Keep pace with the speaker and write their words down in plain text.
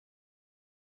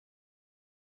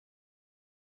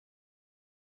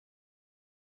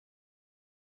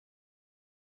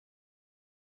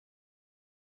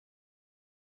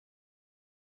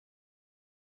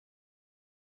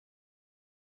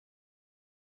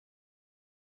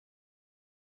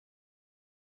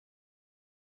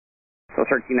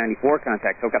1394,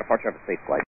 contact SoCal departure, have a safe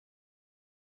flight.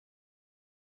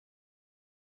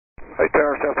 Hey,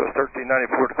 Tower, Southwest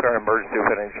 1394, declaring emergency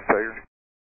with engine failure.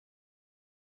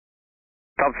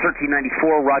 Southwest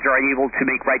 1394, roger, are you able to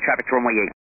make right traffic to runway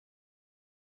 8?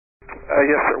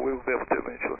 Yes, sir, we will be able to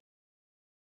eventually.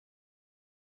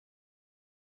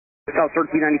 South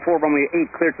 1394, runway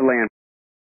 8, cleared to land.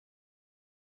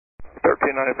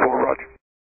 1394, roger.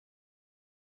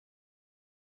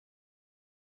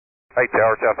 Hey,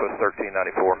 Tower, Southwest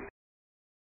 1394.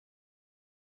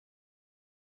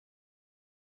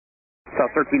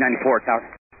 South 1394, Tower.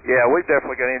 Yeah, we've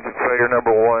definitely got engine failure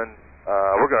number 1.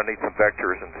 We're going to need some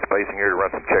vectors and spacing here to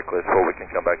run some checklists before we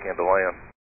can come back into land.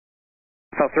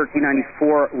 South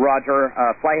 1394, roger.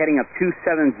 Fly heading up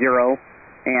 270,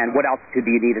 and what altitude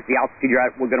do you need? Is the altitude you're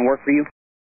at going to work for you?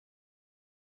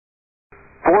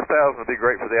 4,000 would be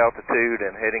great for the altitude,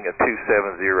 and heading at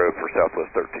 270 for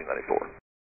Southwest 1394.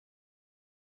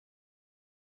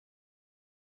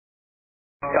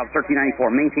 South 1394,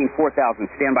 maintain 4,000.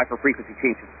 Stand by for frequency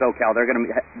change to SoCal. They're going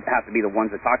to have to be the ones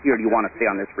that talk to you, or do you want to stay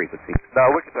on this frequency? No,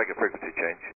 we can take a frequency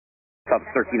change. South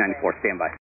 1394, stand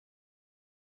by.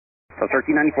 South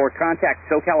 1394, contact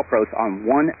SoCal approach on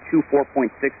 124.6.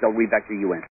 They'll read back to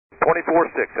you in.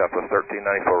 24-6, Southwest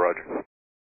 1394, roger.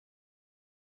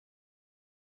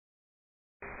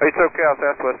 Hey, SoCal,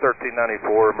 Southwest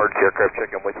 1394, emergency aircraft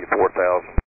check-in with you,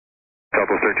 4,000.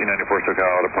 Southwest 1394,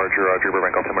 SoCal, departure, roger,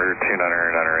 Burbank altimeter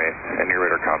 298, and your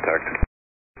radar contact.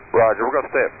 Roger, we're going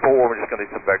to stay at 4, we're just going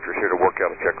to need some vectors here to work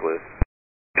out a checklist.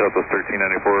 Southwest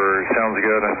 1394, sounds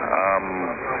good.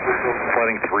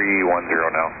 Flighting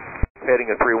 310 now.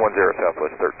 Heading at 310,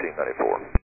 Southwest 1394.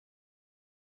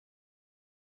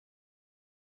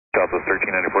 Southwest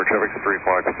 1394, traffic 3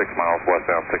 flight 6 miles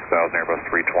westbound 6000, Airbus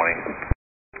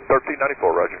 320.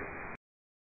 1394, roger.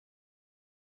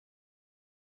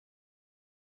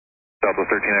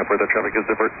 Southwest 1394, the traffic is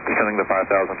divert, descending to 5,000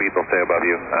 feet, they'll stay above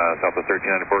you. Southwest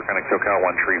 1394, connect SoCal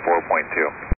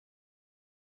 134.2.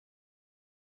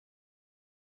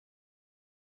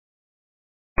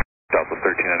 Southwest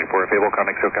 1394, if able,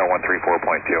 connect SoCal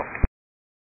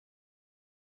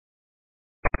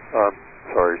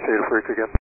 134.2. Sorry, say the freak again.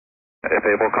 If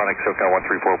able, connect SoCal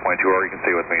 134.2, or you can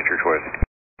stay with me at your choice.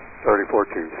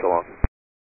 34-2, so long.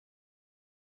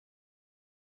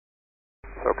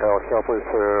 SoCal, Southwest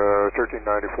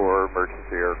 1394,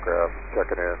 emergency aircraft,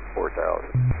 checking in, 4,000.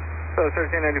 So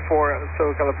 1394,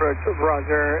 SoCal approach,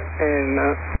 roger,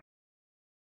 and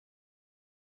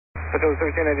so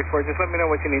 1394, just let me know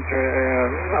what you need, sir.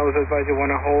 I was advised you want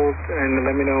to hold, and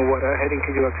let me know what heading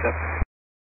can you accept.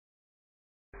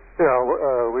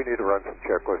 Yeah, we need to run some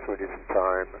checklists, we need some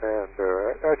time, and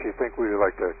I actually think we would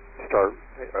like to start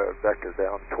vector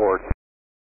down towards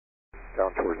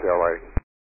LA.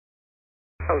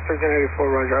 Oh, 1394,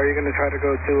 roger. Are you going to try to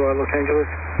go to Los Angeles?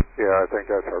 Yeah, I think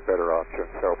that's our better option,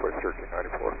 Southwest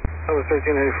 1394. Oh,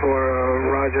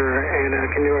 1394, roger. And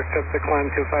can you accept the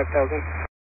climb to 5,000?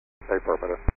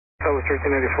 Affirmative. Oh,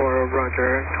 1394,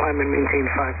 roger. Climb and maintain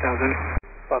 5,000.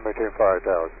 I maintain 5,000,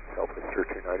 Southwest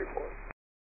 1394.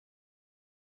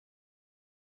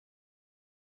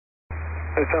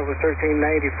 And Southwest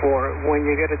 1394, when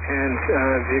you get a chance,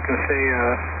 if you can say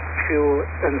fuel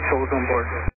and souls on board.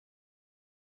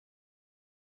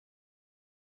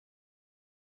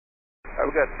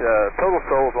 I've got total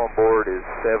souls on board is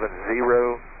 70,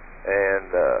 and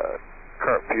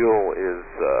current fuel is,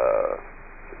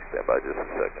 stand by just a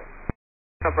second.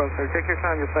 No problem, sir. Take your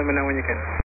time, just let me know when you can.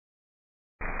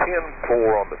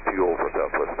 10-4 on the fuel for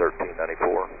Southwest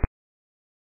 1394.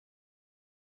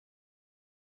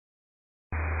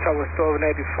 Southwest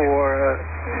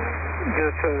 1284,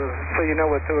 just so you know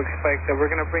what to expect, we're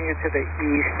going to bring you to the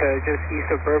east, just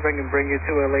east of Burbank, and bring you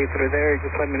to LA through there.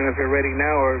 Just let me know if you're ready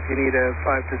now or if you need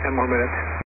 5 to 10 more minutes.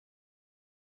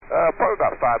 Probably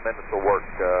about 5 minutes will work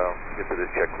to get to this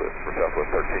checklist for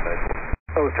Southwest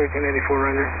 1394. Oh, 1384,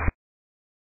 runner.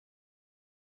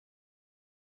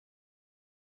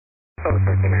 Oh,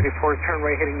 1384, turn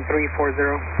right heading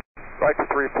 340. Right to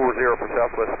 340 for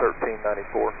Southwest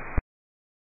 1394.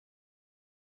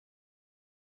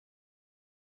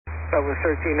 Southwest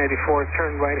 1384,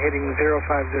 turn right heading 050.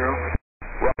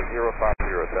 Right 050,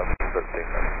 Southwest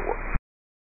 1394.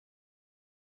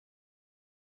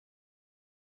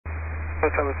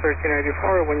 Southwest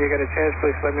 1384, when you get a chance,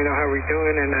 please let me know how we're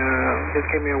doing, and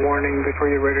just give me a warning before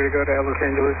you're ready to go to Los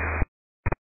Angeles.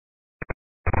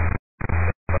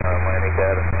 Landing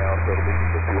data now, so it'll be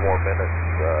just a few more minutes,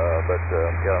 but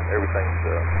yeah, everything's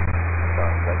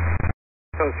fine, thanks.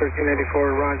 So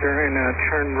 1384, roger, and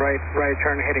turn right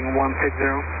turn heading 160.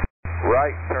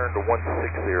 Right, turn to 160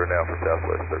 now for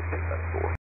Southwest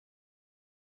 1394.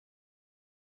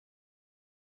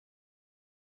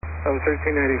 So 1394,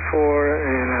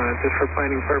 and just for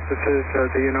planning purposes,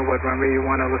 do you know what runway you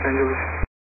want at Los Angeles?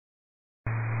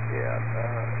 Yeah,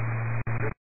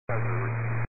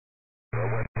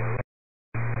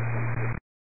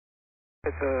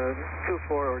 it's a 24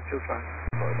 or 25.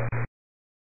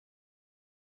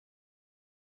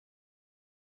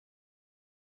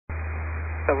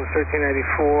 That was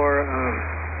 1394.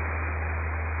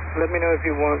 Let me know if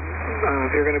you want,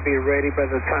 if you're going to be ready by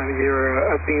the time you're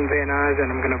being Van Nuys, and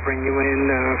I'm going to bring you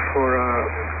in for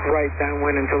right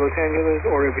downwind into Los Angeles,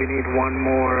 or if you need one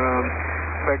more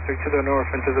vector to the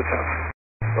north and to the south.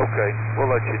 Okay,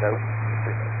 we'll let you know.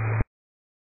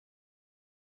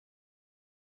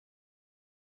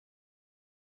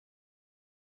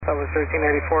 That was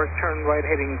 1394, turn right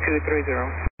heading 230.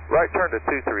 Right, turn to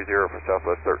 230 for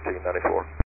Southwest 1394.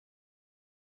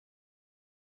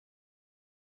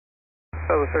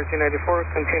 That was 1394,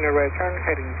 continue right turn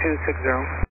heading 260.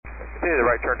 Continue the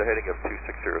right turn to heading of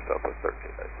 260 Southwest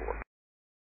 1394.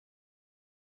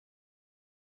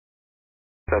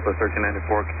 Southwest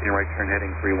 1394, continue right turn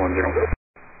heading 310.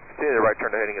 Continue the right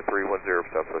turn to heading of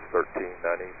 310 Southwest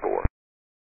 1394.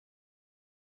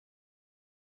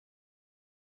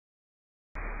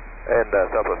 And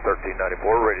Southwest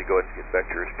 1394, ready to go ahead and get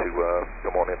vectors to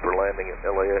come on in for landing at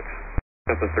LAX.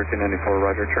 Southwest 1394,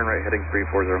 roger, turn right heading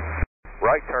 340.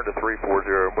 Right turn to 340,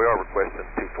 and we are requesting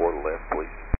 24 to left,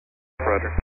 please. Roger.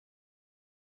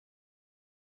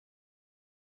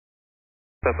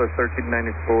 Southwest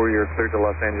 1394, you're cleared to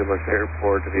Los Angeles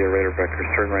Airport via radar vectors,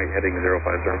 turn right heading 050.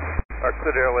 Alright,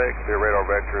 clear to LAX via radar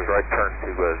vectors, right turn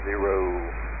to 050 for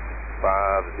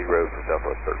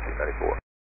Southwest 1394.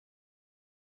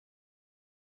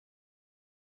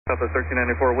 Southwest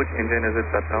 1394, which engine is it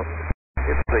that's out?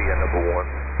 It's the number 1.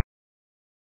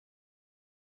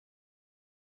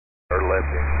 Or left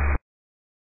engine.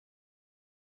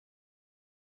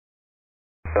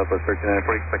 Southwest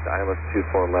 1394, expect ILS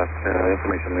 24 left,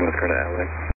 information Lima current at LA.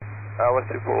 ILS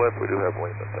 24 left, we do have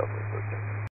Lima, Southwest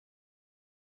 13.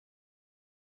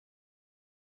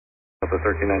 Southwest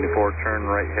 1394, turn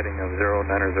right heading of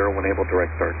 090 when able,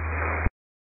 direct start.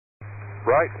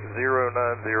 Right, 090,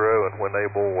 and when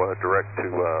able, direct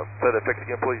to, say that fix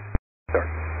again, please.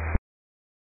 Start.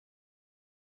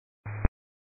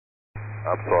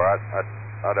 I'm sorry,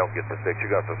 I don't get the fix. You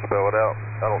got to spell it out.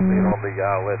 I don't see it on the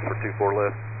ILS for 24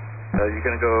 left. You're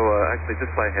going to go, actually,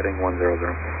 just by heading 100.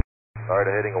 Alright,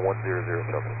 heading a 100,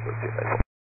 Southwest 1394.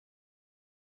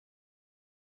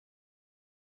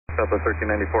 Southwest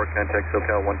 1394, contact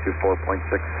SoCal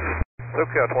 124.6.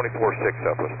 SoCal 24.6,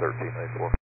 Southwest 1394.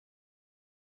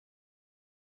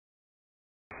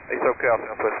 Hey, SoCal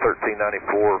Southwest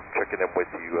 1394, checking in with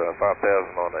you,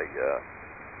 5,000 on a,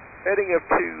 heading up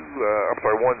to,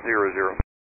 100.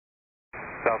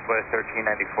 Southwest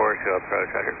 1394, show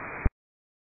approach, roger.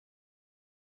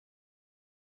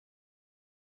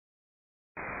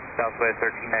 Southwest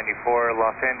 1394,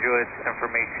 Los Angeles,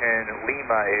 information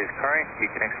Lima is current. You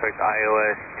can expect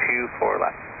ILS 24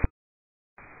 left.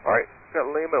 Alright, got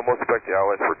Lima, and we'll expect the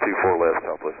ILS for 24 left,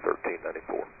 Southwest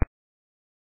 1394.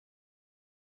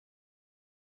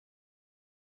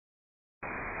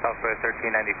 Southwest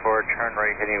 1394, turn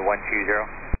right heading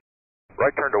 120.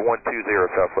 Right turn to 120,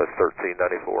 Southwest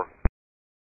 1394.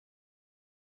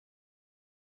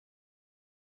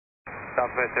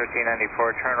 Southwest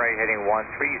 1394, turn right heading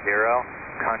 130,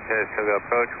 contest SoCal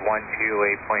approach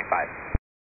 128.5.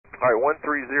 Alright,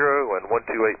 130 and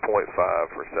 128.5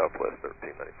 for Southwest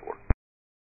 1394.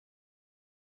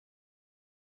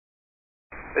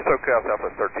 Hey, SoCal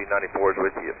Southwest 1394 is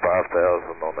with you at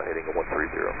 5,000 on the heading of 130.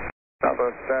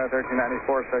 Southwest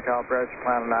 1394, SoCal approach,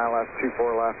 plan an ILS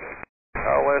 24 left.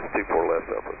 ILS 24 left,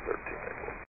 Southwest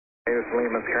 1394. Hey, this is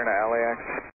Lima's current at LAX.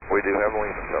 We do have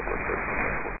Lima, Southwest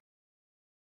 1394.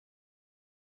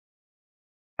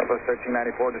 Southwest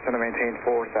 1394, descend to maintain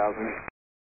 4,000.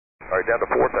 Alright, down to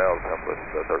 4,000, Southwest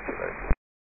 1394.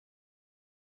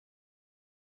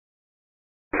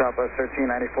 Southwest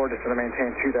 1394, descend to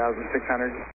maintain 2,600.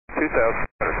 2,600,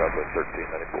 Southwest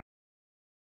 1394.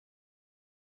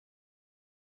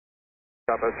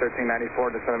 Southwest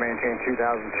 1394, descend to maintain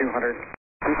 2,200.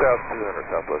 2,200,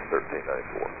 Southwest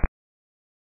 1394.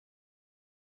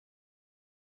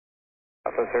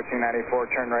 Southwest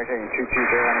 1394, turn right heading 220,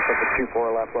 intercept the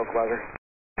 24 left localizer.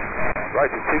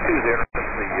 Right, to 220, intercept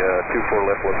the 24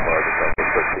 left localizer,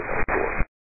 Southwest 1394.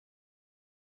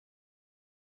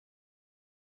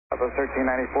 Southwest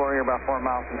 1394, you're about 4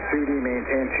 miles from Sudi,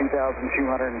 maintain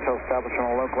 2,200 until establishment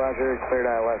on localizer, cleared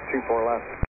ILS 24 left.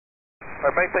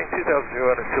 Alright, maintain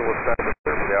 2,200 until we're starting to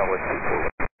the outlet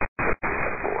 241.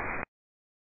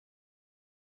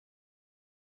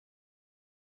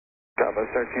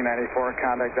 Southwest 1394,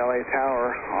 contact LA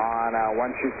Tower on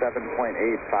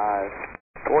 127.85.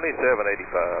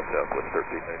 2785, Southwest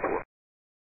 1394.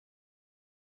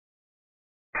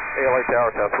 LA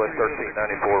Tower, Southwest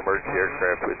 1394, emergency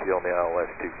aircraft with you on the aisle,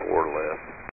 left 24 left.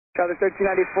 Southwest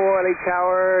 1394, LA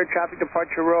Tower, traffic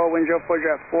departure roll, wind 04,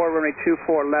 at 4, runway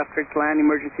 24 left, clear to land,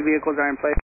 emergency vehicles are in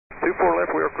place. 24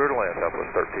 left, we are clear to land,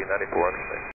 Southwest 1394,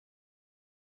 understand.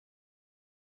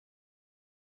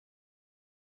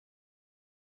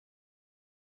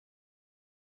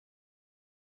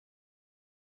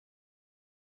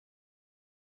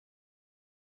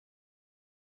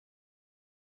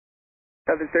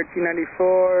 Southwest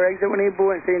 1394, exit 18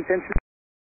 and stay in tension.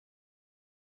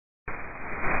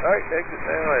 Alright, exit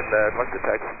now, and I'd like to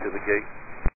taxi to the gate.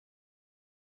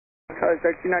 Southwest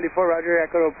 1394, roger,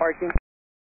 echo to parking.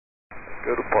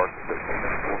 Go to parking,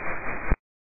 1394.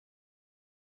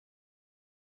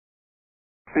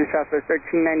 And Southwest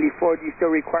 1394, do you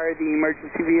still require the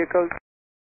emergency vehicles?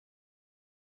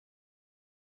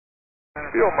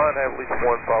 If you don't mind, have at least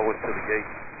one follow us to the gate.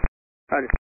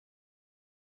 Roger.